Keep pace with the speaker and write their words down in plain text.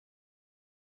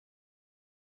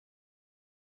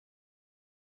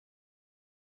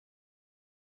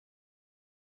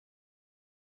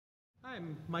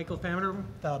I'm Michael Pfmmatter,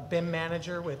 the BIM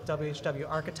manager with WHW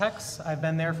Architects. I've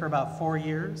been there for about 4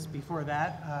 years. Before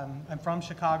that, I'm from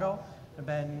Chicago. I've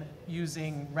been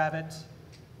using Revit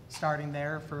starting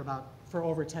there for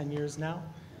over 10 years now.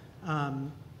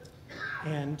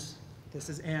 And this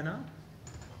is Anna.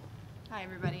 Hi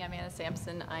everybody, I'm Anna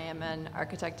Sampson. I am an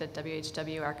architect at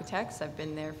WHW Architects. I've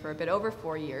been there for a bit over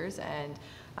 4 years and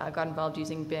got involved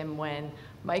using BIM when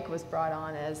Mike was brought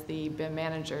on as the BIM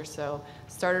manager. So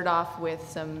started off with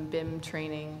some BIM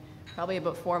training probably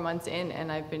about 4 months in,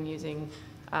 and I've been using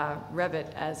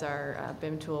Revit as our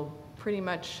BIM tool pretty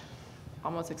much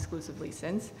almost exclusively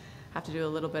since. Have to do a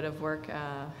little bit of work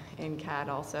in CAD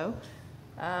also.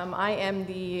 I am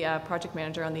the project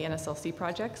manager on the NSLC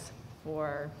projects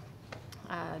for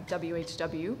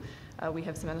WHW. We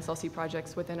have some NSLC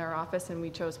projects within our office, and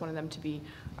we chose one of them to be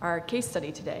our case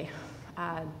study today.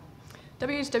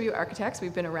 WHW Architects,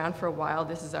 we've been around for a while.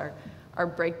 This is our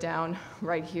breakdown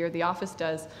right here. The office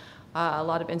does a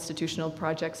lot of institutional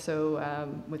projects,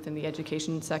 so within the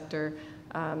education sector,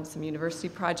 some university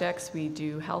projects. We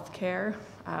do healthcare,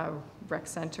 rec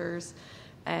centers,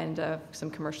 and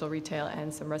some commercial retail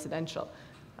and some residential.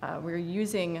 We're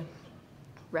using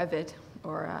Revit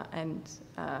or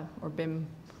BIM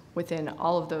within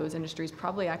all of those industries,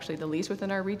 probably actually the least within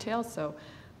our retail. So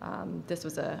this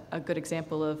was a good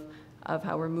example of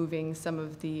how we're moving some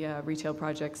of the retail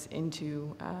projects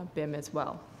into BIM as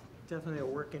well. Definitely a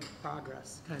work in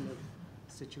progress kind of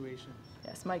situation.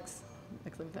 Yes, Mike's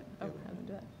looking at that. Oh, how do we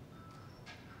do that?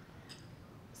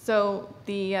 So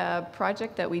the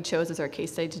project that we chose as our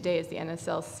case study today is the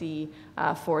NSLC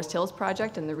Forest Hills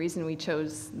project, and the reason we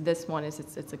chose this one is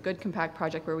it's a good compact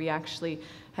project where we actually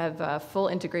have full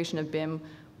integration of BIM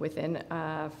within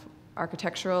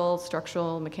architectural,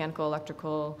 structural, mechanical,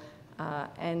 electrical,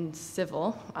 and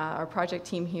civil. Our project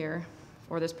team here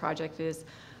for this project is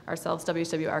ourselves,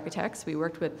 WHW Architects. We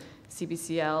worked with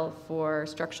CBCL for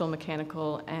structural,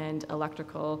 mechanical, and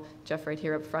electrical. Jeff right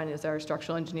here up front is our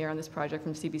structural engineer on this project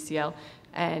from CBCL,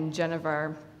 and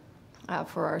Jennifer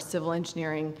for our civil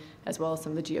engineering, as well as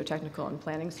some of the geotechnical and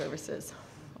planning services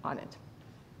on it.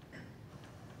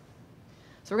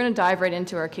 So we're going to dive right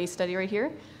into our case study right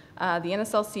here. The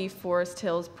NSLC Forest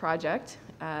Hills project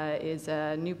is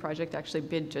a new project. Actually,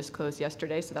 bid just closed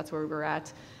yesterday, so that's where we're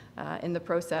at in the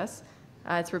process.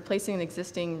 It's replacing an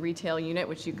existing retail unit,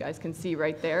 which you guys can see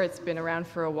right there. It's been around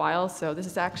for a while, so this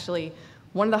is actually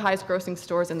one of the highest grossing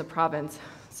stores in the province.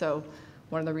 So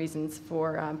one of the reasons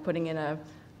for putting in a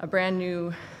brand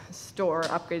new store,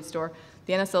 upgrade store.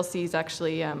 The NSLC is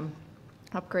actually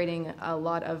upgrading a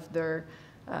lot of their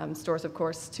stores, of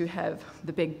course, to have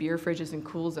the big beer fridges and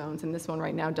cool zones, and this one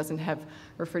right now doesn't have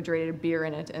refrigerated beer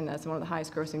in it, and that's one of the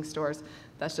highest grossing stores.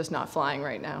 That's just not flying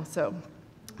right now. So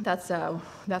that's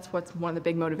what's one of the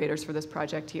big motivators for this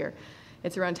project here.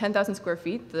 It's around 10,000 square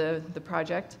feet, the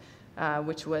project,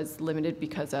 which was limited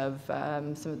because of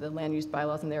some of the land use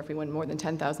bylaws in there. If we went more than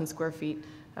 10,000 square feet,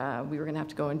 we were going to have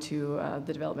to go into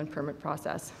the development permit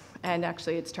process. And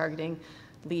actually, it's targeting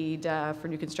LEED for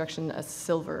new construction. A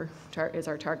silver is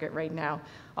our target right now.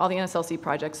 All the NSLC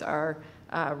projects are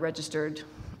registered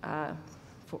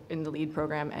in the LEED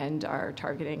program and are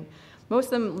targeting, most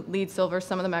of them LEED silver,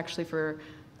 some of them actually for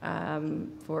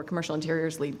commercial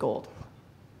interiors LEED gold.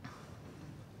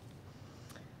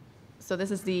 So this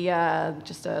is the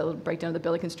just a little breakdown of the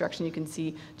building construction. You can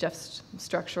see Jeff's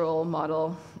structural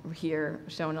model here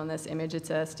shown on this image. It's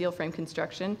a steel frame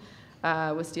construction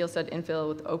with steel stud infill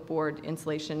with oak board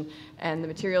insulation, and the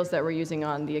materials that we're using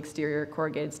on the exterior: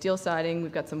 corrugated steel siding.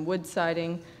 We've got some wood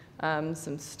siding,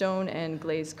 some stone and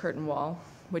glazed curtain wall,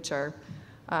 which are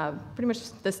pretty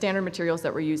much the standard materials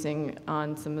that we're using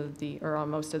on some of the, or on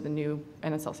most of the new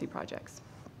NSLC projects.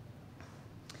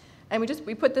 And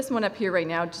we put this one up here right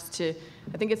now just to,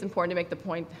 I think it's important to make the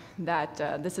point that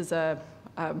this is a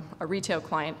retail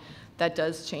client that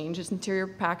does change its interior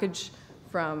package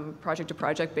from project to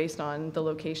project based on the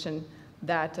location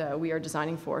that we are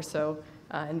designing for. So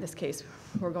in this case,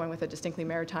 we're going with a distinctly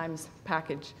Maritimes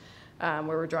package where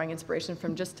we're drawing inspiration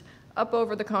from just up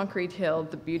over the concrete hill,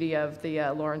 the beauty of the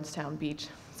Lawrencetown beach.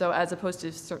 So as opposed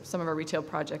to some of our retail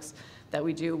projects that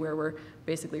we do where we're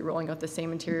basically rolling out the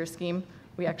same interior scheme,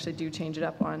 we actually do change it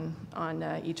up on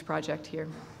each project here.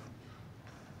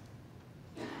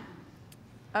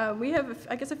 We have,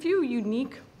 I guess, a few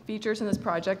unique features in this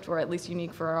project, or at least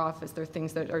unique for our office. They're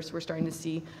things that we're starting to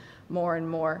see more and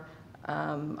more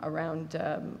around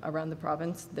the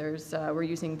province. We're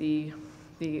using the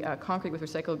concrete with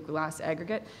recycled glass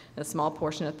aggregate, a small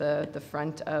portion at the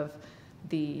front of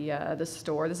the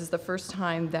store. This is the first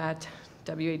time that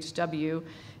WHW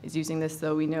is using this,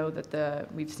 though we know that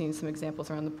we've seen some examples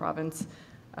around the province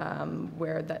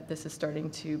where this is starting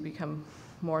to become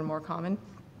more and more common.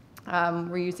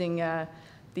 We're using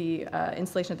the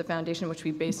installation of the foundation, which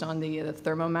we based on the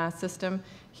Pfmmatter system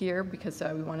here, because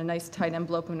we want a nice tight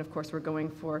envelope, and of course we're going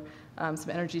for some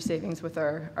energy savings with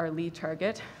our lead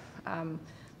target.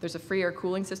 There's a free air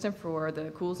cooling system for the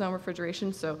cool zone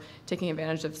refrigeration, so taking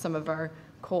advantage of some of our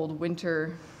cold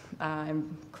winter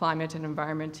climate and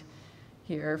environment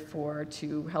here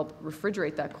to help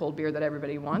refrigerate that cold beer that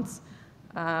everybody wants.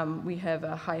 We have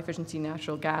a high efficiency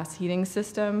natural gas heating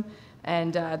system,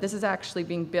 and this is actually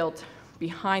being built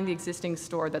behind the existing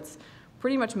store that's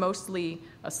pretty much mostly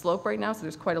a slope right now, so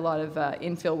there's quite a lot of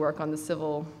infill work on the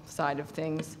civil side of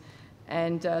things,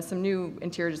 and some new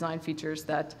interior design features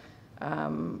that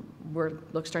we're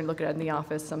starting to look at in the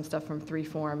office, some stuff from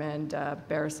 3Form and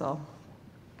Barisol.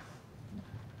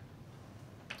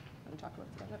 Want to talk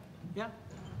about that? Yeah.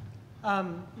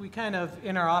 We kind of,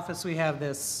 in our office, we have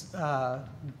this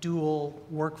dual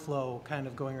workflow kind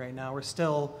of going right now. We're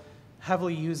still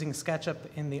heavily using SketchUp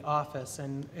in the office,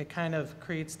 and it kind of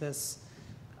creates this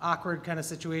awkward kind of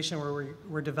situation where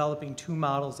we're developing two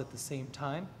models at the same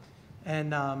time.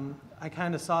 And I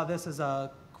kind of saw this as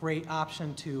a great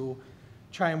option to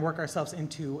try and work ourselves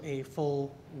into a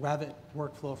full Revit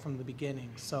workflow from the beginning.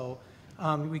 So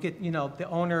we get, the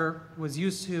owner was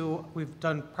used to, we've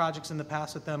done projects in the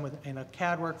past with them in a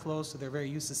CAD workflow, so they're very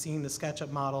used to seeing the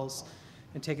SketchUp models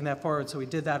and taking that forward. So we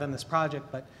did that on this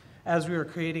project, but as we were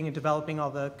creating and developing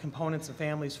all the components and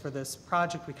families for this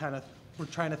project, we kind of were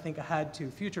trying to think ahead to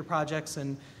future projects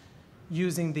and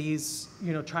using these,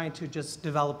 trying to just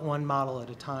develop one model at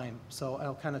a time. So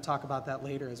I'll kind of talk about that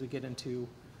later as we get into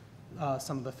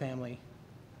some of the family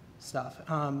stuff.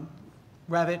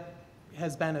 Revit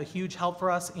has been a huge help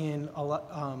for us in a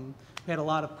lot. We had a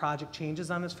lot of project changes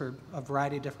on this for a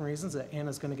variety of different reasons that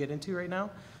Anna's going to get into right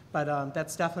now. But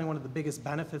that's definitely one of the biggest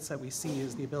benefits that we see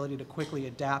is the ability to quickly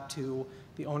adapt to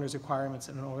the owner's requirements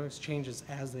and owner's changes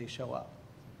as they show up.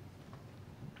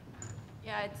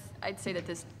 Yeah, I'd say that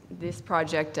this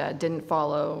project didn't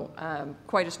follow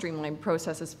quite a streamlined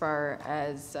process as far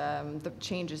as the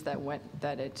changes that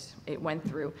it went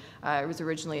through. It was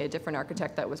originally a different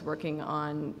architect that was working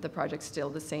on the project, still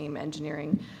the same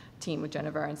engineering team with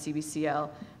Genevar and CBCL.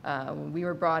 When we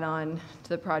were brought on to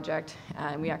the project,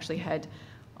 and we actually had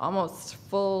almost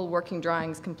full working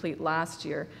drawings complete last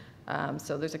year.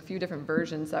 So there's a few different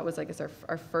versions. That was, I guess,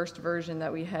 our first version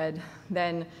that we had.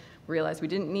 Then realized we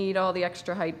didn't need all the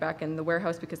extra height back in the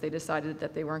warehouse because they decided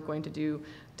that they weren't going to do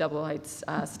double heights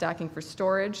stacking for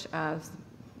storage.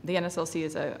 The NSLC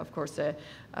is, of course,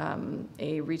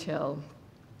 a retail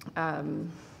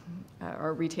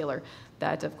or retailer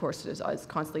that, of course, is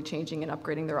constantly changing and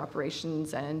upgrading their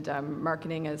operations and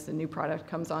marketing as the new product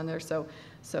comes on there. So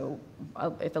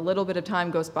if a little bit of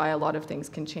time goes by, a lot of things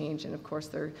can change, and of course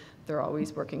they're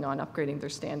always working on upgrading their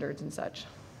standards and such.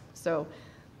 So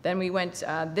then we went,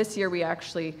 this year we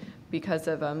actually, because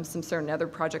of some certain other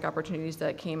project opportunities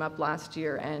that came up last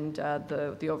year and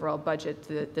the overall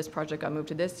budget, this project got moved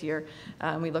to this year,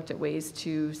 we looked at ways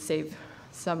to save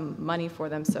some money for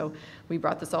them. So we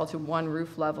brought this all to one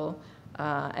roof level,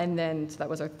 and then so that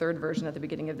was our third version at the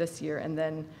beginning of this year. And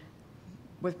then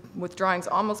with drawings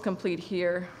almost complete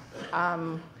here,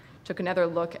 took another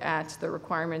look at the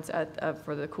requirements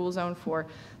for the cool zone for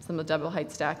some of the double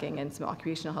height stacking and some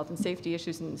occupational health and safety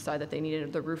issues, and decided that they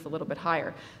needed the roof a little bit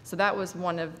higher. So that was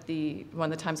one of the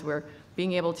times where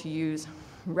being able to use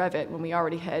Revit when we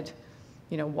already had,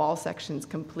 wall sections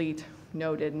complete,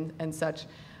 noted and such,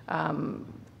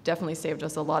 definitely saved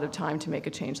us a lot of time to make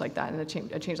a change like that. And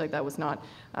a change like that was not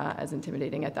as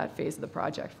intimidating at that phase of the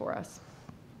project for us.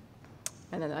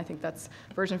 And then I think that's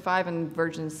version 5, and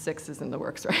version 6 is in the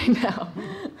works right now.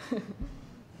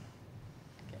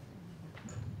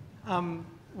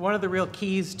 One of the real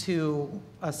keys to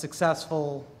a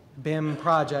successful BIM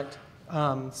project,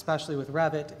 especially with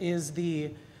Revit, is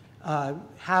the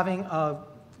having a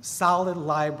solid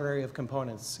library of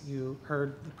components. You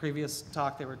heard the previous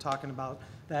talk, they were talking about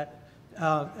that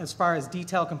as far as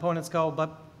detail components go,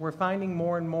 but we're finding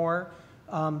more and more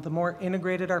the more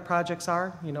integrated our projects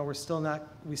are. We still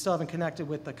haven't connected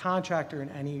with the contractor in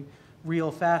any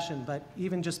real fashion, but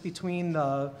even just between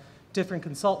the different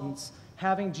consultants,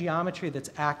 having geometry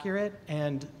that's accurate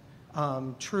and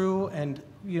true, and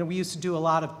we used to do a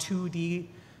lot of 2D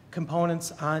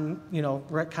components on,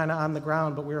 kind of on the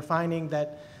ground, but we were finding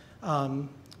that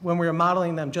when we were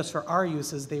modeling them just for our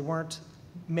uses, they weren't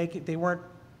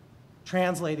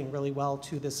translating really well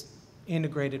to this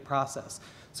integrated process.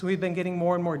 So we've been getting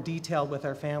more and more detailed with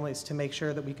our families to make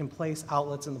sure that we can place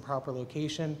outlets in the proper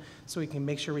location, so we can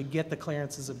make sure we get the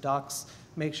clearances of ducts,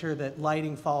 make sure that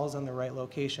lighting falls in the right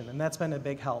location, and that's been a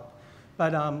big help.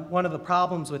 But one of the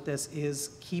problems with this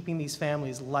is keeping these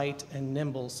families light and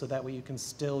nimble so that way you can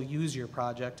still use your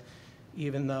project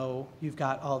even though you've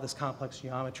got all this complex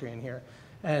geometry in here.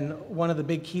 And one of the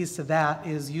big keys to that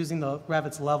is using the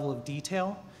Revit's level of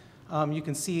detail. You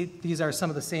can see these are some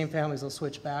of the same families. I'll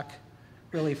switch back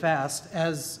really fast.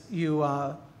 As you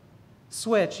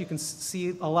switch, you can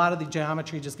see a lot of the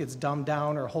geometry just gets dumbed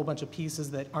down, or a whole bunch of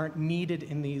pieces that aren't needed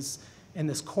in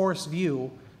this coarse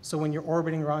view. So when you're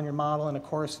orbiting around your model in a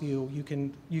coarse view, you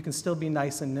can still be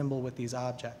nice and nimble with these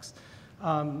objects.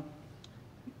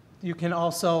 You can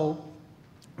also,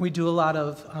 we do a lot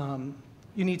of,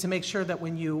 you need to make sure that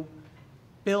when you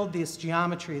build this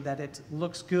geometry that it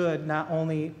looks good. Not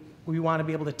only we want to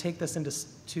be able to take this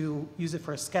to use it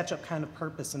for a SketchUp kind of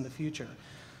purpose in the future.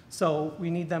 So we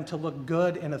need them to look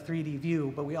good in a 3D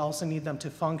view, but we also need them to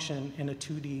function in a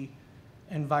 2D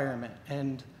environment.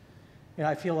 And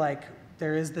I feel like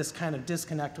there is this kind of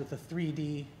disconnect with the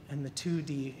 3D and the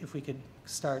 2D. If we could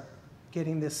start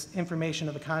getting this information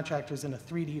to the contractors in a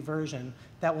 3D version,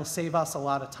 that will save us a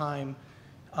lot of time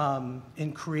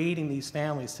in creating these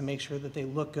families to make sure that they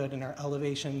look good in our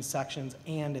elevation sections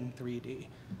and in 3D.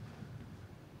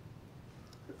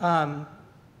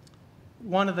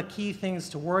 One of the key things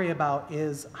to worry about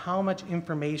is how much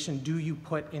information do you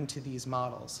put into these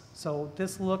models. So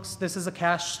this is a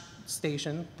cache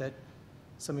station that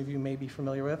some of you may be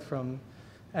familiar with from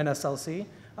NSLC.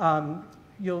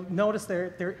 You'll notice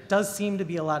there does seem to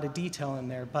be a lot of detail in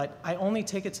there, but I only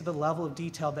take it to the level of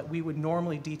detail that we would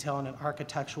normally detail in an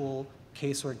architectural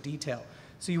casework detail.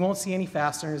 So you won't see any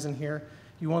fasteners in here,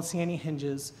 you won't see any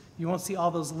hinges, you won't see all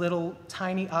those little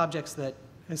tiny objects that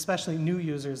especially new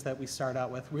users that we start out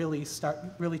with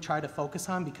really try to focus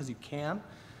on, because you can.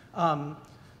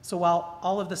 So while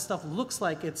all of this stuff looks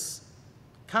like it's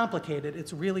complicated,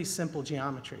 it's really simple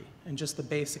geometry and just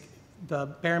the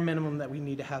bare minimum that we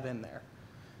need to have in there.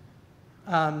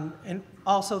 And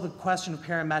also the question of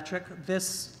parametric.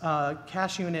 This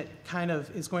cache unit kind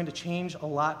of is going to change a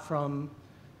lot from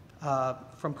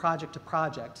project to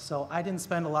project. So I didn't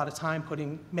spend a lot of time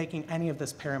making any of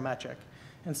this parametric.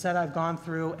 Instead, I've gone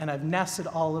through and I've nested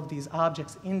all of these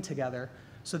objects in together,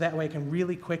 so that way I can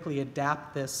really quickly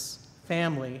adapt this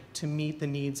family to meet the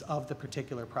needs of the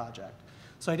particular project.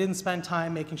 So I didn't spend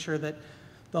time making sure that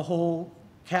the whole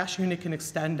cache unit can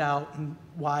extend out and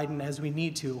widen as we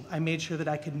need to. I made sure that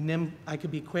I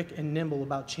could be quick and nimble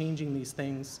about changing these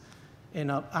things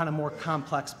on a more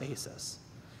complex basis.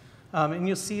 And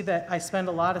you'll see that I spend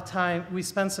a lot of time, we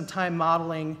spend some time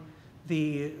modeling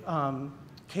the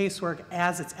casework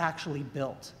as it's actually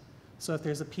built. So if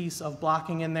there's a piece of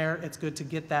blocking in there, it's good to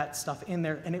get that stuff in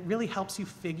there, and it really helps you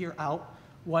figure out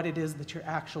what it is that you're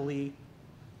actually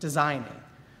designing.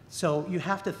 So you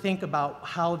have to think about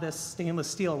how this stainless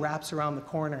steel wraps around the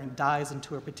corner and dies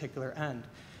into a particular end.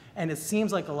 And it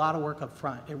seems like a lot of work up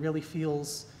front. It really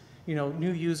feels,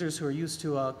 new users who are used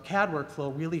to a CAD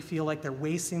workflow really feel like they're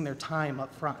wasting their time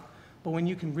up front. But when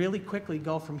you can really quickly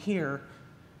go from here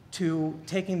to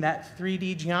taking that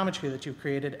 3D geometry that you've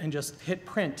created and just hit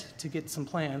print to get some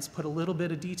plans, put a little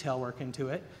bit of detail work into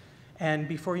it, and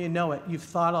before you know it, you've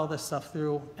thought all this stuff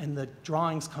through, and the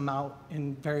drawings come out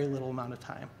in very little amount of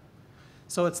time.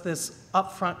 So it's this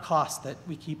upfront cost that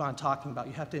we keep on talking about.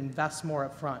 You have to invest more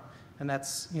upfront, and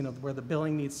that's where the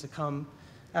billing needs to come.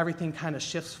 Everything kind of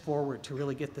shifts forward to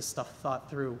really get this stuff thought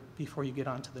through before you get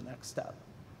on to the next step.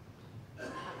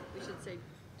 We should say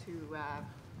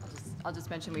I'll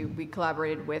just mention we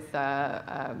collaborated with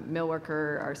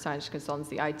Millworker, our signage consultants,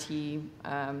 the IT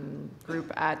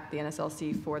group at the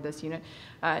NSLC for this unit.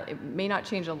 It may not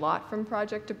change a lot from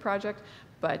project to project,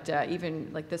 but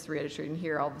even like this registration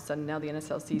here, all of a sudden now the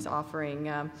NSLC is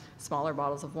offering smaller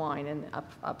bottles of wine and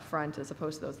up front, as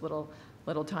opposed to those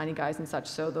little tiny guys and such.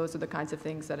 So those are the kinds of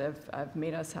things that have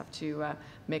made us have to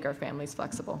make our families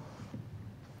flexible.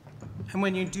 And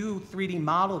when you do 3D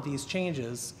model these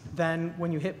changes, then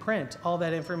when you hit print, all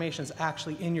that information is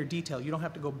actually in your detail. You don't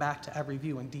have to go back to every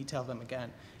view and detail them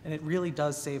again. And it really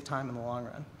does save time in the long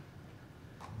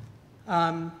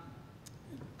run.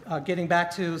 Getting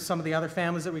back to some of the other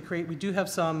families that we create, we do have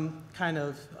some kind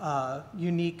of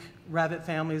unique Revit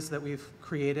families that we've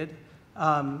created.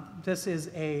 This is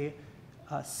a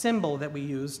symbol that we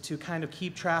use to kind of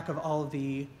keep track of all of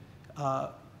the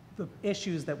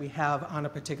issues that we have on a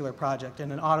particular project.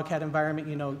 In an AutoCAD environment,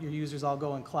 your users all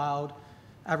go in cloud,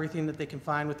 everything that they can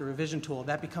find with the revision tool.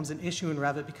 That becomes an issue in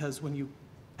Revit, because when you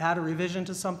add a revision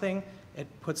to something, it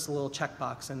puts a little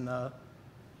checkbox in the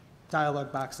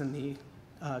dialog box in the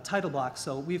title block.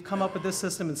 So we've come up with this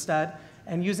system instead,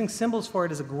 and using symbols for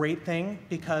it is a great thing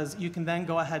because you can then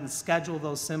go ahead and schedule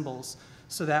those symbols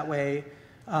so that way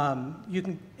you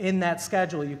can, in that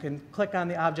schedule, you can click on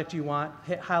the object you want,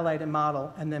 hit highlight and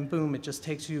model, and then boom, it just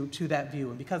takes you to that view.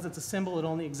 And because it's a symbol, it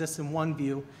only exists in one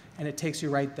view, and it takes you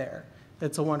right there.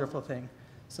 That's a wonderful thing.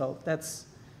 So that's,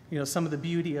 you know, some of the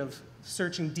beauty of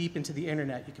searching deep into the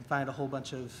internet. You can find a whole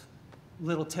bunch of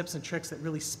little tips and tricks that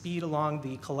really speed along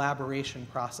the collaboration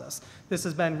process. This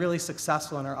has been really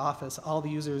successful in our office. All the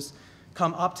users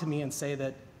come up to me and say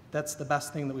that that's the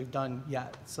best thing that we've done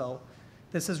yet. So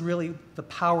this is really the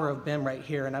power of BIM right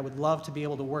here, and I would love to be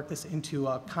able to work this into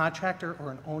a contractor or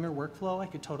an owner workflow. I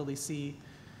could totally see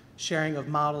sharing of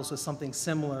models with something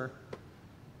similar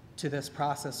to this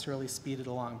process to really speed it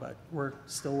along, but we're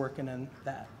still working on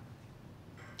that.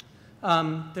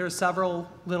 There are several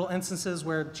little instances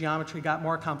where geometry got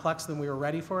more complex than we were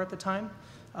ready for at the time.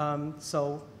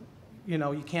 So, you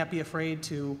know, you can't be afraid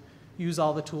to use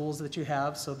all the tools that you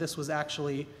have. So this was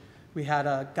actually, we had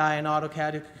a guy in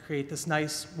AutoCAD who could create this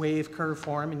nice wave curve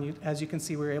form, and as you can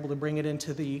see, we were able to bring it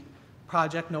into the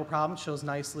project, no problem, shows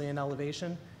nicely in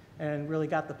elevation, and really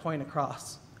got the point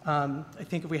across. I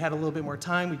think if we had a little bit more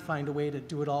time, we'd find a way to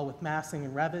do it all with massing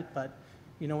and Revit, but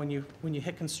you know, when you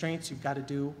hit constraints, you've got to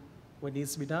do what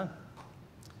needs to be done.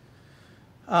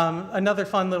 Another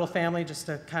fun little family, just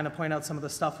to kind of point out some of the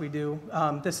stuff we do.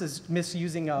 This is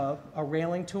misusing a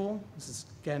railing tool. This is,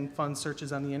 again, fun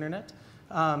searches on the internet.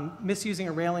 Misusing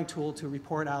a railing tool to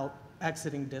report out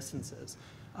exiting distances.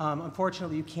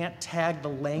 Unfortunately, you can't tag the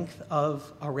length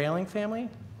of a railing family.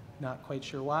 Not quite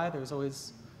sure why. There's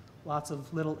always lots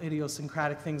of little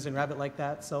idiosyncratic things in Revit like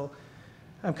that. So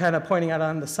I'm kind of pointing out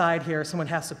on the side here, someone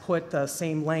has to put the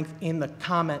same length in the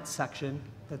comment section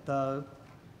that the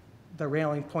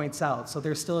railing points out. So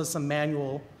there still is some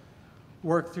manual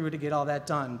work through to get all that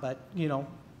done. But, you know,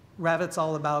 Revit's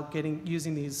all about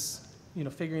using these, you know,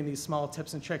 figuring these small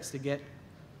tips and tricks to get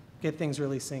things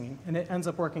really singing. And it ends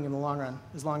up working in the long run,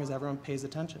 as long as everyone pays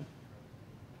attention.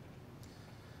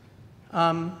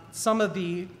 Some of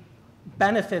the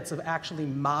benefits of actually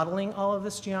modeling all of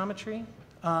this geometry.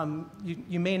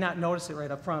 You may not notice it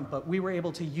right up front, but we were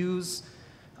able to use,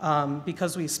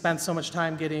 because we spent so much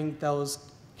time getting those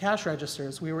cash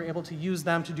registers, we were able to use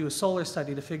them to do a solar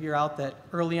study to figure out that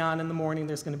early on in the morning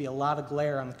there's going to be a lot of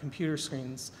glare on the computer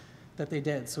screens that they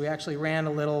did. So we actually ran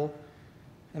a little,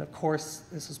 and of course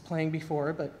this was playing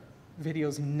before, but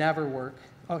videos never work.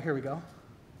 Oh, here we go.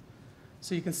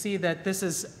 So you can see that this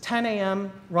is 10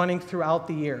 a.m. running throughout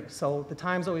the year. So the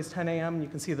time's always 10 a.m. You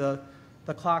can see the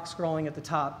clock scrolling at the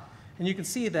top. And you can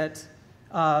see that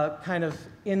kind of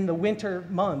in the winter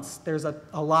months, there's a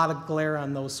lot of glare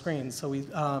on those screens. So we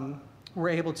were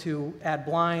able to add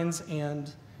blinds, and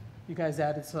you guys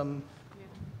added some.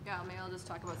 Yeah, maybe I'll just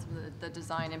talk about some of the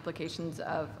design implications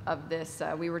of this.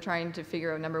 We were trying to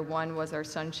figure out, number one, was our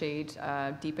sunshade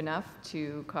deep enough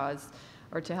to cause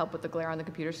or to help with the glare on the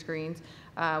computer screens.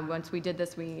 Once we did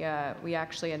this, we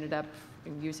actually ended up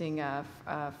using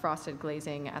frosted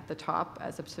glazing at the top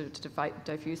as a to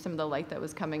diffuse some of the light that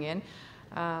was coming in.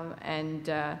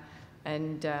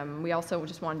 We also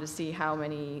just wanted to see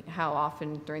how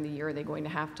often during the year are they going to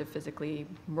have to physically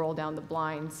roll down the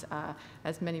blinds.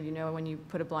 As many of you know, when you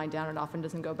put a blind down, it often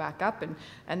doesn't go back up,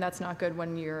 and that's not good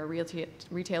when you're a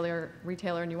retailer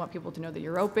and you want people to know that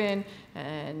you're open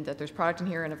and that there's product in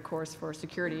here, and of course for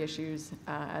security issues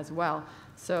as well.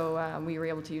 So we were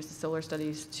able to use the solar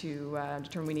studies to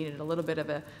determine we needed a little bit of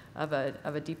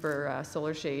a deeper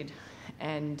solar shade,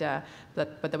 and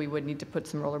but that we would need to put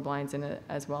some roller blinds in it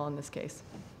as well in this case.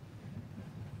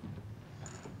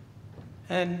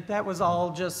 And that was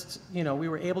all just, you know, we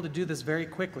were able to do this very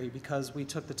quickly because we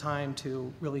took the time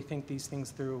to really think these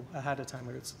things through ahead of time.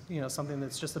 It's, you know, something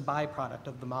that's just a byproduct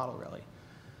of the model, really.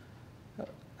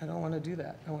 I don't want to do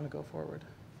that. I want to go forward.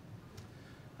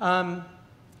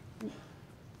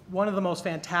 One of the most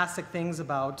fantastic things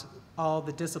about all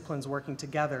the disciplines working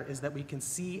together is that we can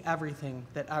see everything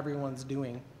that everyone's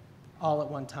doing all at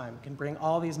one time. We can bring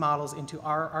all these models into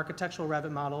our architectural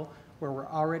Revit model where we're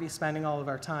already spending all of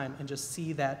our time and just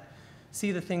see the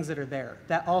things that are there.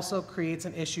 That also creates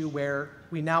an issue where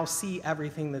we now see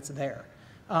everything that's there.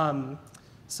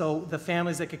 So the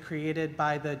families that get created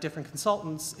by the different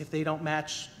consultants, if they don't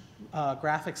match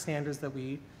graphic standards that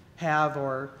we have,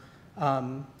 or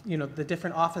you know, the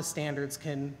different office standards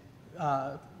can,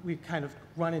 we kind of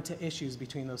run into issues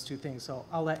between those two things. So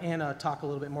I'll let Anna talk a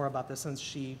little bit more about this since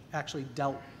she actually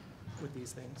dealt with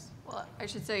these things. Well, I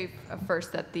should say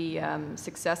first that the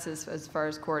successes as far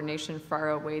as coordination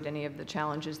far outweighed any of the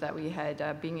challenges that we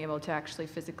had. Being able to actually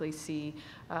physically see,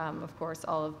 of course,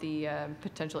 all of the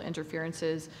potential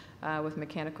interferences with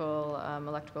mechanical,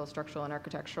 electrical, structural, and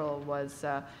architectural was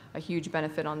a huge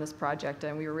benefit on this project,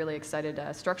 and we were really excited.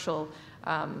 Structural,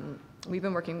 we've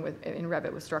been working in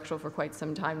Revit with structural for quite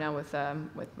some time now with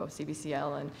both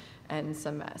CBCL and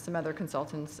some other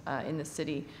consultants in the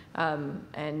city,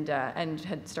 and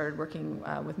had started working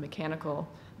with mechanical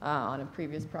on a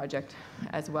previous project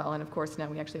as well. And of course now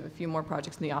we actually have a few more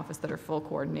projects in the office that are full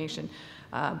coordination.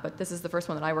 But this is the first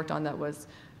one that I worked on that was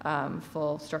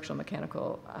full structural,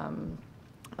 mechanical,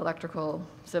 electrical,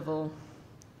 civil,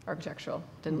 architectural.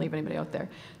 Didn't leave anybody out there,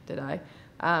 did I?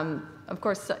 Of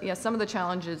course, yeah, some of the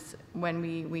challenges when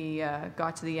we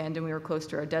got to the end and we were close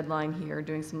to our deadline here,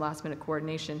 doing some last-minute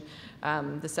coordination,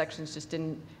 the sections just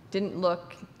didn't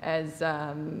look as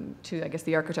to, I guess,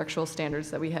 the architectural standards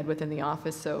that we had within the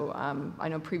office. So I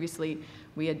know previously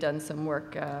we had done some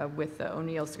work with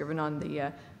O'Neill Scriven on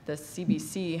the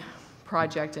CBC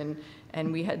project,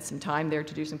 and we had some time there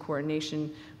to do some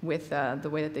coordination with the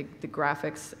way that the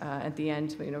graphics at the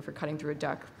end, you know, for cutting through a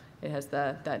duct. It has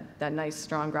that nice,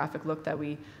 strong graphic look that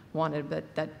we wanted,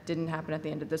 but that didn't happen at the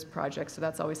end of this project, so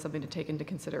that's always something to take into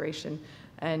consideration.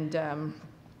 And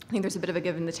I think there's a bit of a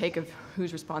give and the take of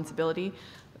whose responsibility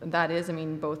that is. I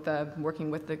mean, both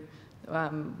working with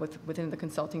within the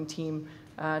consulting team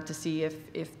to see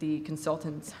if the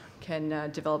consultants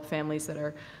can develop families that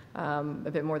are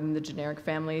a bit more than the generic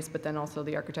families, but then also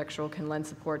the architectural can lend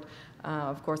support,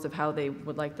 of course, of how they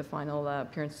would like the final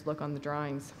appearance to look on the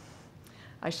drawings.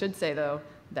 I should say, though,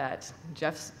 that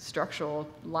Jeff's structural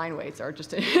line weights are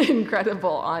just incredible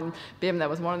on BIM.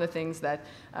 That was one of the things that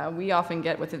we often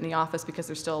get within the office because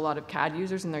there's still a lot of CAD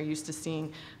users and they're used to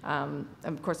seeing,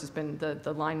 of course, there's been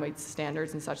the line weight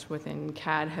standards and such within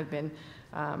CAD have been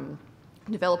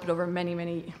developed over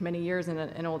many years in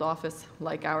an old office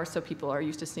like ours, so people are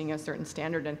used to seeing a certain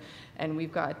standard, and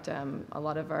we've got a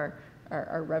lot of our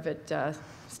Revit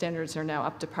standards are now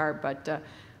up to par,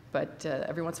 but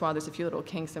every once in a while there's a few little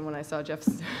kinks, and when I saw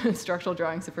Jeff's structural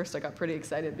drawings at first I got pretty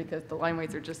excited because the line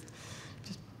weights are just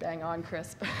bang on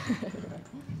crisp.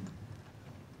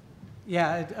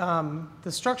 Yeah,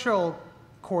 the structural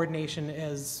coordination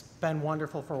has been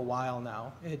wonderful for a while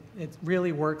now. It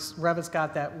really works. Revit's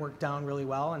got that worked down really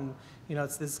well, and you know,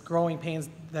 it's this growing pains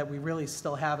that we really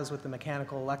still have is with the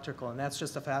mechanical, electrical, and that's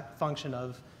just a function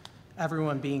of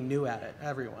everyone being new at it,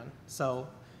 everyone. So.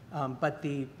 But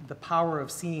the power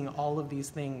of seeing all of these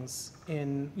things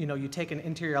in, you know, you take an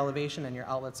interior elevation and your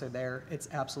outlets are there, it's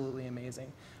absolutely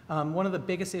amazing. One of the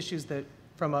biggest issues that,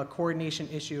 from a coordination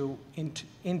issue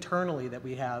internally that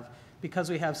we have, because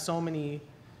we have so many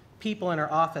people in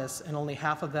our office and only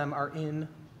half of them are in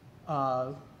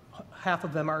the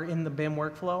BIM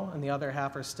workflow and the other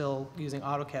half are still using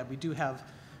AutoCAD, we do have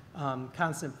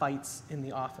constant fights in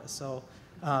the office. So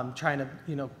trying to,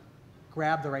 you know,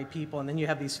 grab the right people, and then you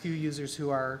have these few users who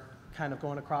are kind of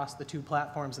going across the two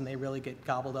platforms and they really get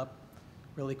gobbled up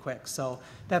really quick. So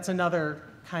that's another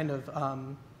kind of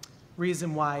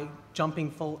reason why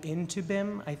jumping full into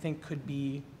BIM I think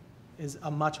is a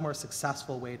much more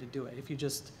successful way to do it. If you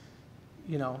just,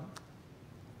 you know,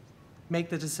 make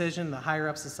the decision, the higher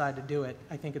ups decide to do it,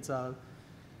 I think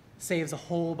saves a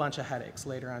whole bunch of headaches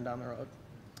later on down the road.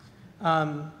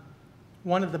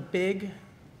 One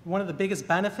of the biggest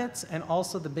benefits and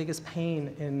also the biggest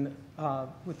pain in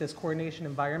with this coordination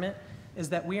environment is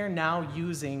that we are now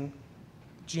using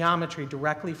geometry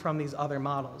directly from these other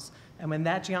models. And when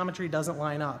that geometry doesn't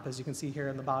line up, as you can see here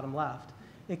in the bottom left,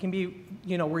 it can be,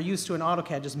 you know, we're used to an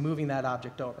AutoCAD just moving that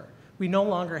object over. We no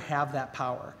longer have that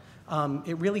power.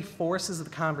 It really forces the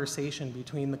conversation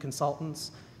between the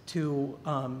consultants to,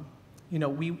 you know,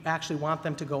 we actually want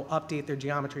them to go update their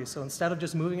geometry. So instead of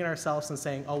just moving it ourselves and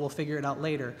saying, oh, we'll figure it out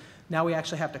later, now we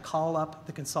actually have to call up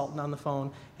the consultant on the phone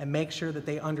and make sure that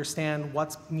they understand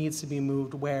what needs to be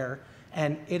moved where.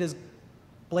 And it is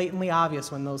blatantly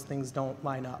obvious when those things don't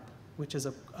line up, which is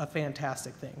a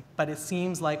fantastic thing. But it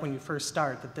seems like when you first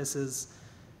start that this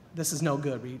is no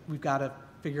good. We've got to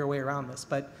figure a way around this.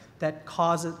 But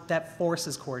that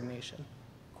forces coordination.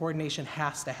 Coordination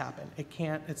has to happen.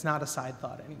 It's not a side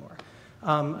thought anymore.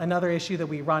 Another issue that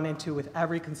we run into with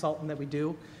every consultant that we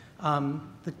do,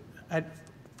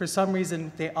 for some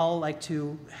reason, they all like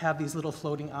to have these little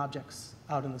floating objects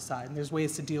out on the side. And there's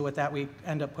ways to deal with that. We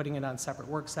end up putting it on separate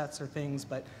work sets or things,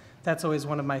 but that's always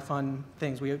one of my fun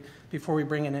things. Before we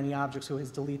bring in any objects, we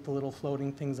always delete the little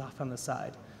floating things off on the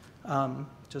side.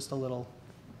 Just a little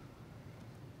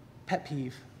pet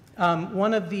peeve.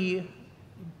 One of the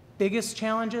biggest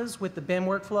challenges with the BIM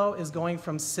workflow is going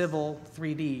from Civil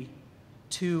 3D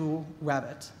to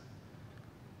Revit.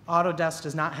 Autodesk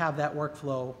does not have that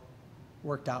workflow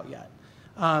worked out yet.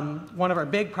 One of our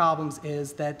big problems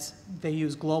is that they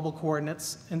use global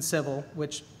coordinates in Civil,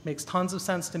 which makes tons of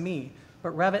sense to me,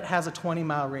 but Revit has a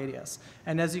 20-mile radius.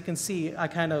 And as you can see,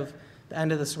 the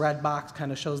end of this red box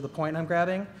kind of shows the point I'm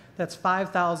grabbing. That's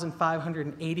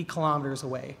 5,580 kilometers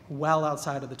away, well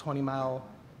outside of the 20-mile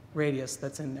radius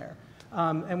that's in there.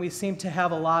 And we seem to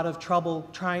have a lot of trouble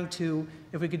trying to,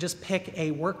 if we could just pick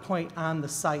a work point on the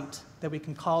site that we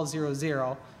can call 0,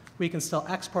 0, we can still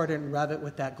export it in Revit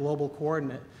with that global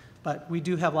coordinate. But we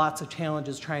do have lots of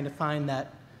challenges trying to find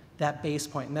that base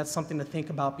point, and that's something to think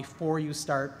about before you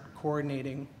start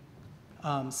coordinating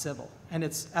Civil. And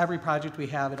it's every project we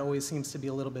have, it always seems to be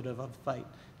a little bit of a fight.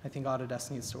 I think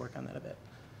Autodesk needs to work on that a bit.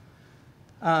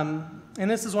 And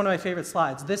this is one of my favorite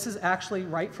slides. This is actually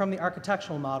right from the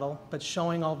architectural model, but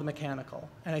showing all the mechanical.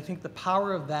 And I think the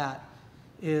power of that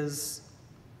is,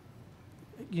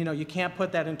 you can't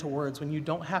put that into words when you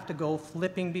don't have to go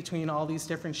flipping between all these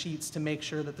different sheets to make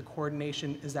sure that the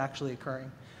coordination is actually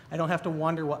occurring. I don't have to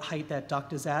wonder what height that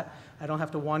duct is at. I don't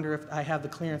have to wonder if I have the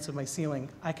clearance of my ceiling.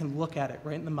 I can look at it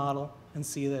right in the model and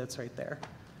see that it's right there.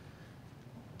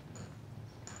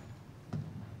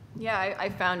 Yeah, I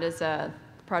found as a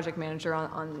project manager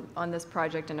on this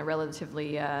project and a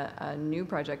relatively new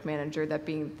project manager that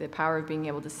the power of being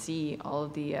able to see all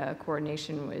of the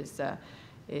coordination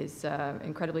is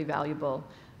incredibly valuable.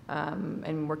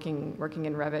 And working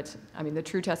in Revit, I mean, the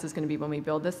true test is going to be when we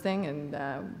build this thing, and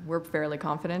we're fairly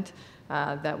confident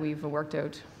that we've worked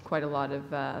out quite a lot of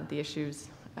the issues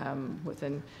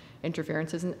within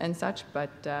interferences and such. But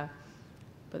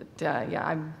yeah,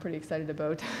 I'm pretty excited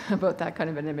about that kind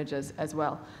of an image as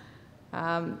well.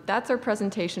 That's our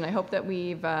presentation. I hope that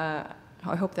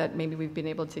maybe we've been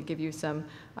able to give you some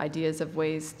ideas of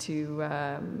ways to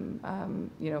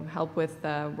help with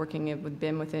working with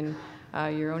BIM within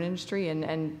your own industry,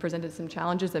 and presented some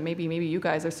challenges that maybe you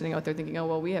guys are sitting out there thinking, oh,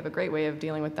 well, we have a great way of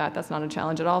dealing with that. That's not a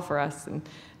challenge at all for us,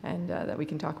 and that we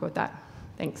can talk about that.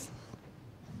 Thanks.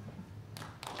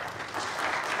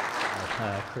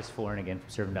 Chris Flanagan from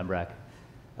Serve and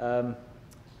Dunbrack.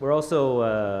 We're also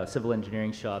a civil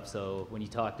engineering shop, so when you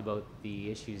talked about the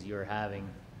issues you're having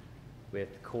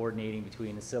with coordinating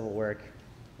between the civil work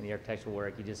and the architectural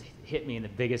work, you just hit me in the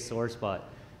biggest sore spot,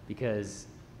 because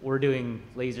we're doing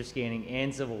laser scanning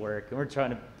and civil work,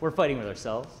 and we're fighting with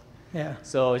ourselves. Yeah.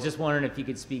 So I was just wondering if you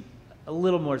could speak a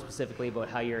little more specifically about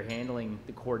how you're handling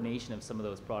the coordination of some of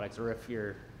those products, or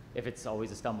if it's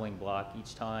always a stumbling block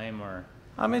each time, or.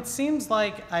 It seems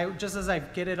like just as I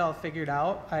get it all figured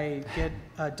out, I get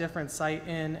a different site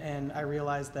in, and I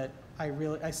realize that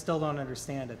I still don't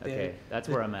understand it. Okay, that's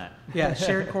where I'm at. Yeah,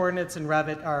 shared coordinates in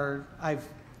Revit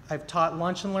I've taught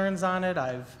lunch and learns on it.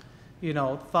 I've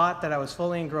thought that I was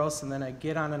fully engrossed, and then I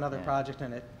get on another project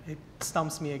and it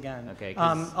stumps me again. Okay.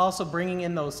 Also bringing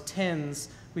in those tins,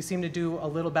 we seem to do a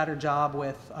little better job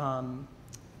with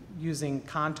using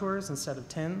contours instead of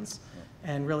tins,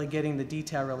 and really getting the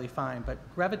detail really fine. But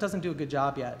Revit doesn't do a good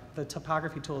job yet. The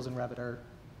topography tools in Revit are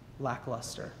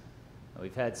lackluster.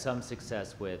 We've had some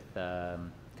success with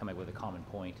coming up with a common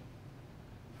point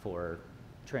for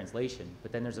translation,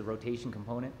 but then there's a rotation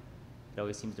component that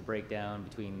always seems to break down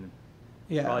between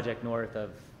project north of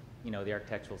the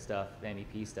architectural stuff, the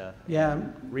MEP stuff,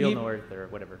 real north or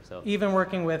whatever. So even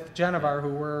working with Genovar, who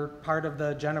were part of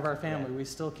the Genovar family, we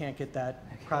still can't get that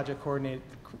project coordinate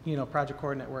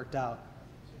worked out.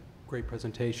 Great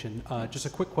presentation. Just a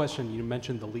quick question. You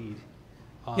mentioned the lead.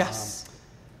 Yes.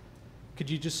 Could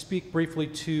you just speak briefly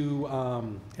to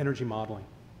energy modeling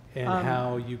and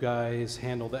how you guys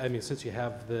handle that? I mean, since you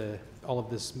have all of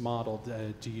this modeled,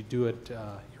 do you do it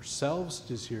yourselves?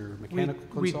 Does your mechanical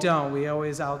consultant? We don't. We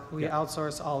always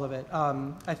outsource all of it.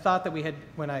 I thought that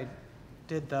when I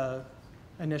did the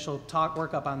initial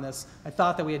workup on this, I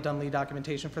thought that we had done lead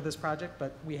documentation for this project,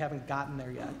 but we haven't gotten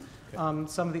there yet. Okay.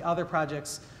 Some of the other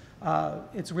projects,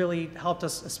 it's really helped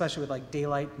us, especially with like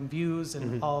daylight and views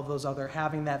and all of those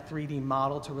having that 3D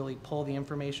model to really pull the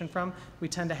information from. We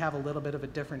tend to have a little bit of a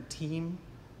different team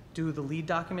do the lead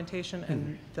documentation,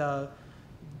 and the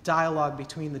dialogue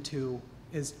between the two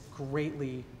is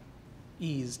greatly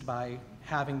eased by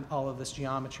having all of this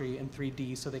geometry in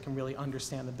 3D, so they can really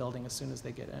understand the building as soon as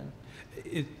they get in.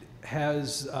 It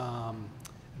has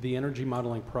the energy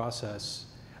modeling process,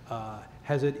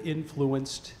 has it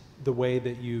influenced the way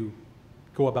that you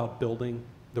go about building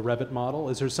the Revit model?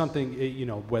 Is there something,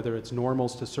 whether it's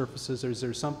normals to surfaces, is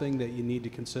there something that you need to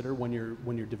consider when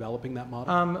you're developing that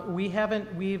model?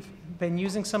 We've been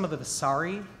using some of the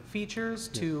Vasari features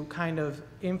to kind of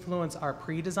influence our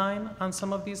pre-design on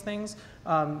some of these things.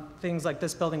 Things like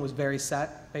this building was very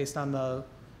set based on the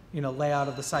layout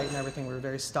of the site and everything. We were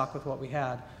very stuck with what we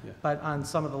had. Yeah. But on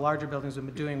some of the larger buildings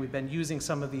we've been using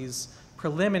some of these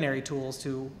preliminary tools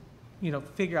to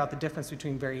figure out the difference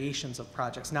between variations of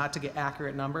projects, not to get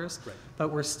accurate numbers, Right.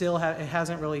 but we're still, it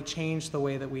hasn't really changed the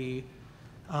way that we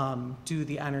do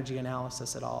the energy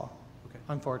analysis at all, Okay.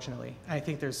 unfortunately. I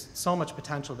think there's so much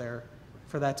potential there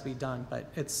for that to be done, but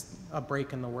it's a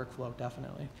break in the workflow,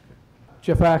 definitely.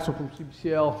 Jeff Axel from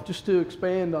CBCL. Just to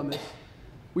expand on this,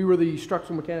 we were the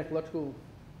structural, mechanical, electrical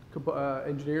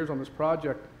engineers on this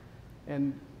project,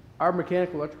 and our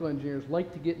mechanical, electrical engineers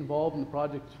like to get involved in the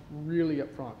project really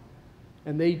up front.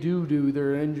 And they do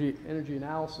their energy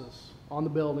analysis on the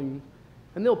building,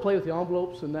 and they'll play with the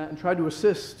envelopes and that and try to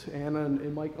assist Anna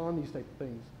and Mike on these type of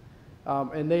things.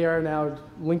 And they are now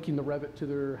linking the Revit to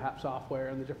their HAP software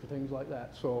and the different things like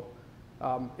that. So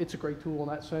it's a great tool in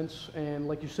that sense. And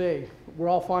like you say, we're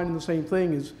all finding the same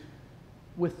thing is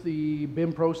with the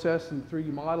BIM process and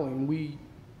 3D modeling, we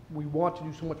want to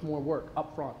do so much more work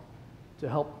up front to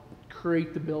help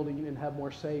create the building and have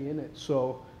more say in it.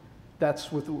 So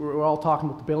that's we're all talking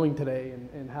about the building today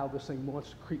and how this thing wants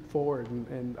to creep forward.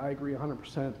 And I agree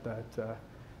 100% that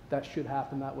that should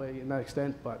happen that way in that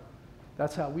extent. But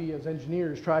that's how we as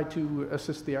engineers try to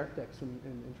assist the architects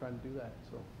in trying to do that.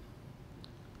 So.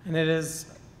 And it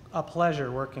is a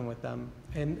pleasure working with them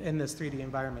in this 3D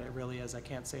environment. It really is. I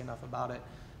can't say enough about it.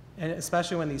 And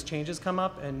especially when these changes come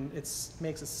up, and it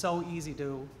makes it so easy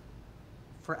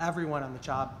for everyone on the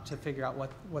job to figure out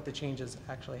what the changes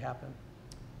actually happen.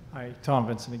 Hi, Tom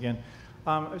Vincent again.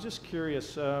 I was just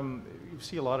curious, you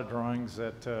see a lot of drawings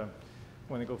that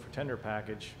when they go for tender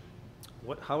package,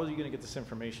 how are you going to get this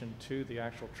information to the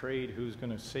actual trade? Who's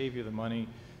going to save you the money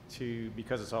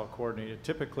because it's all coordinated?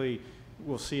 Typically,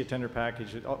 we'll see a tender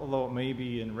package, although it may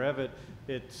be in Revit,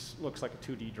 it looks like a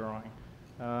 2D drawing.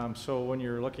 So when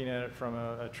you're looking at it from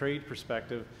a trade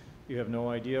perspective, you have no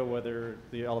idea whether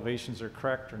the elevations are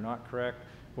correct or not correct,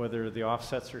 whether the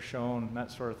offsets are shown, that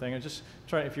sort of thing. And just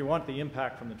try, if you want the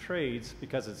impact from the trades,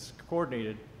 because it's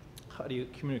coordinated, how do you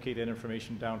communicate that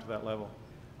information down to that level?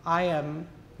 I am,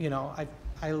 I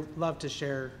love to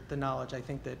share the knowledge. I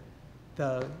think that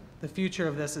the future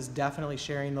of this is definitely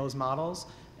sharing those models,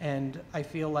 and I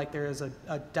feel like there is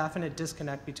a definite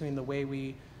disconnect between the way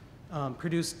we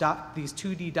produce these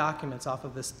 2D documents off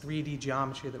of this 3D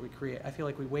geometry that we create. I feel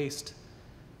like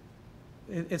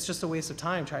it's just a waste of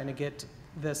time trying to get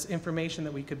this information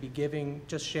that we could be giving,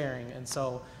 just sharing. And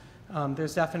so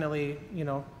there's definitely,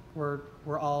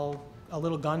 we're all a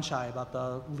little gun shy about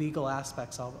the legal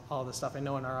aspects of all this stuff. I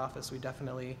know in our office we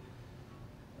definitely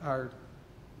are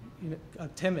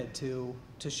timid to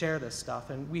share this stuff,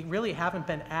 and we really haven't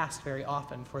been asked very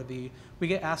often we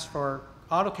get asked for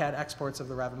AutoCAD exports of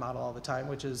the Revit model all the time,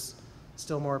 which is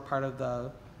still more part of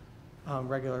the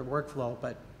regular workflow,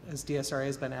 but as DSRA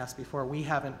has been asked before, we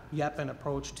haven't yet been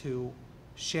approached to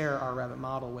share our Revit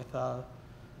model with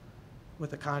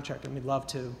a contractor, and we'd love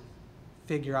to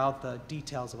figure out the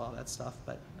details of all that stuff,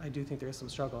 but I do think there is some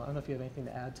struggle. I don't know if you have anything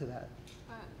to add to that.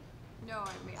 No,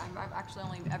 I mean, I've actually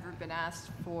only ever been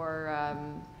asked for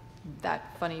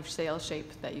that funny sail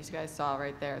shape that you guys saw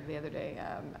right there the other day,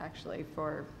 actually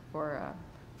for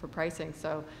pricing.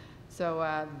 So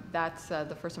that's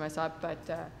the first time I saw it,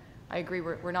 but I agree,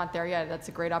 we're not there yet. That's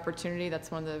a great opportunity.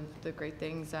 That's one of the great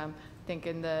things. I think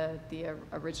in the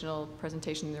original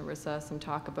presentation there was some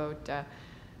talk about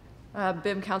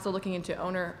BIM Council looking into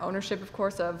ownership, of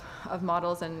course, of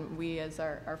models, and we as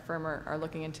our firm are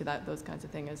looking into those kinds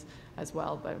of things as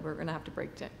well. But we're going to have to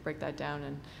break that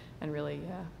down and really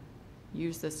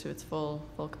use this to its full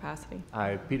capacity.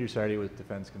 Hi, Peter Sardi with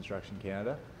Defence Construction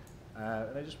Canada.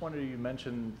 And I just wondered, you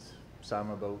mentioned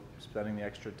some about spending the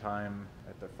extra time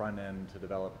at the front end to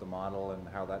develop the model and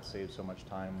how that saves so much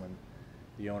time when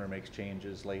the owner makes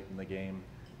changes late in the game.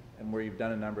 And where you've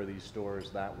done a number of these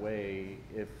stores that way,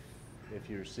 if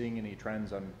you're seeing any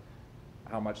trends on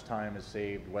how much time is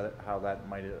saved, how that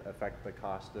might affect the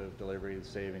cost of delivery, the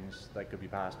savings that could be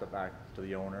passed back to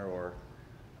the owner, or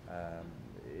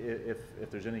if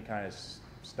there's any kind of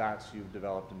stats you've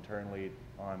developed internally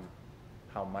on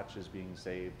how much is being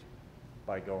saved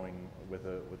by going with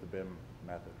a BIM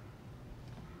method.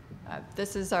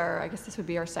 This is I guess this would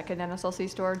be our second NSLC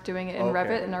store doing it in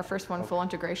Revit, and our first one full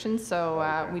integration.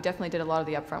 So we definitely did a lot of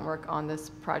the upfront work on this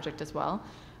project as well.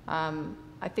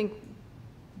 I think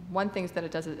one thing that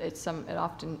it does is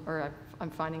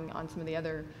I'm finding on some of the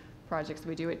other projects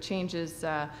we do, it changes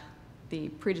the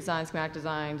pre-design, schematic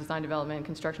design, design development,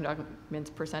 construction documents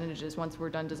percentages. Once we're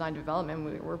done design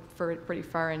development, we're pretty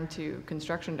far into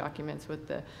construction documents with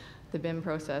the BIM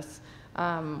process,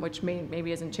 which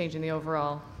maybe isn't changing the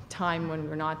overall time when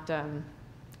we're not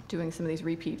doing some of these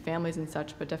repeat families and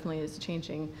such, but definitely is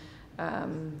changing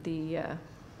the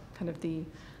kind of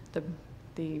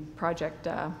the project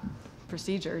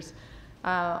procedures.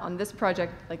 On this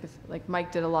project, like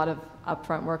Mike did a lot of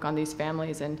upfront work on these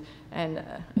families, and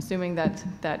assuming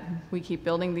that we keep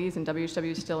building these and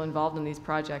WHW is still involved in these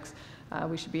projects,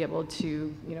 we should be able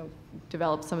to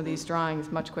develop some of these drawings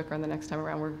much quicker in the next time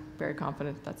around. We're very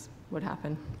confident that's what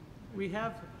happened. We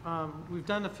have, we've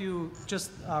done a few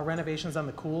just renovations on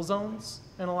the cool zones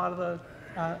in a lot of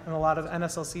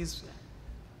NSLCs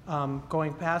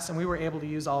going past, and we were able to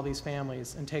use all these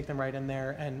families and take them right in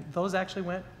there, and those actually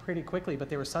went pretty quickly, but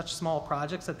they were such small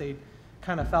projects that they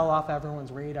kind of fell off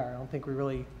everyone's radar. I don't think we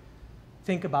really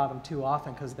think about them too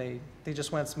often because they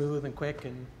just went smooth and quick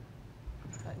and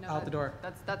out the door.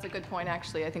 That's a good point,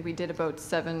 actually. I think we did about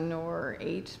 7 or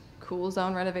 8 cool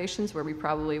zone renovations where we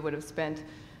probably would have spent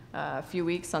a few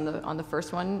weeks on the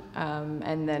first one,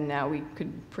 and then now we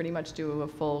could pretty much do a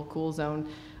full cool zone.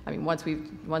 I mean, once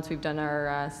we've done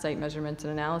our site measurements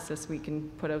and analysis, we can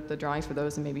put out the drawings for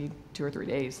those in maybe 2 or 3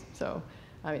 days. So,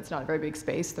 I mean, it's not a very big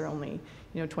space. They're only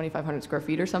 2,500 square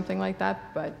feet or something like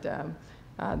that. But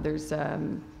there's a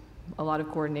lot of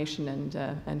coordination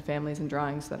and families and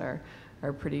drawings that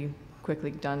are pretty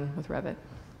quickly done with Revit.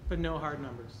 But no hard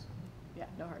numbers. Yeah,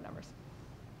 no hard numbers.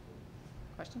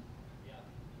 Question?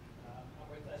 I'm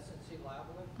with SNC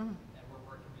Lavalin, and we're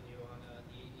working with you on the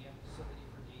ADM facility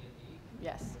for D&D.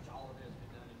 Yes. Which all of it has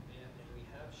been done in BIM, and we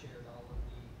have shared all of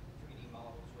the 3D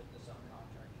models with the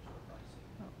subcontractors for pricing.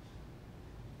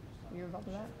 Oh. You're involved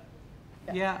with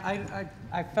that? Yeah,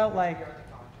 I felt like, We are the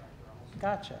contractor also.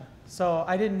 gotcha. So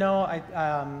I didn't know,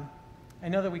 I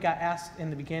know that we got asked in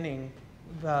the beginning,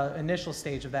 the initial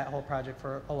stage of that whole project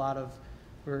for a lot of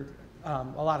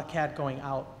CAD going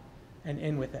out and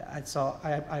in with it. So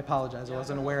I apologize, I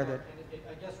wasn't aware that. And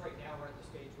I guess right now we're at the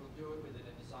stage we'll do it within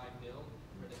a design build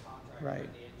where the contractor Right.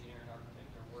 and the engineer and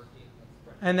architect are working.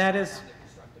 And that is- on the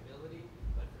constructability,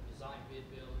 but for design bid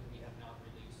build, we have not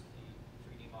released the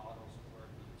 3D models or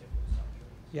the typical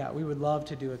substrates. Yeah, we would love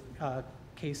to do a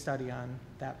case study on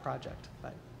that project,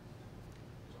 but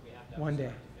So we have to have one a day.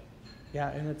 start to finish.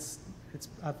 Yeah, and it's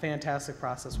a fantastic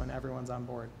process when everyone's on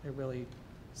board. It really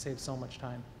saves so much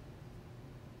time.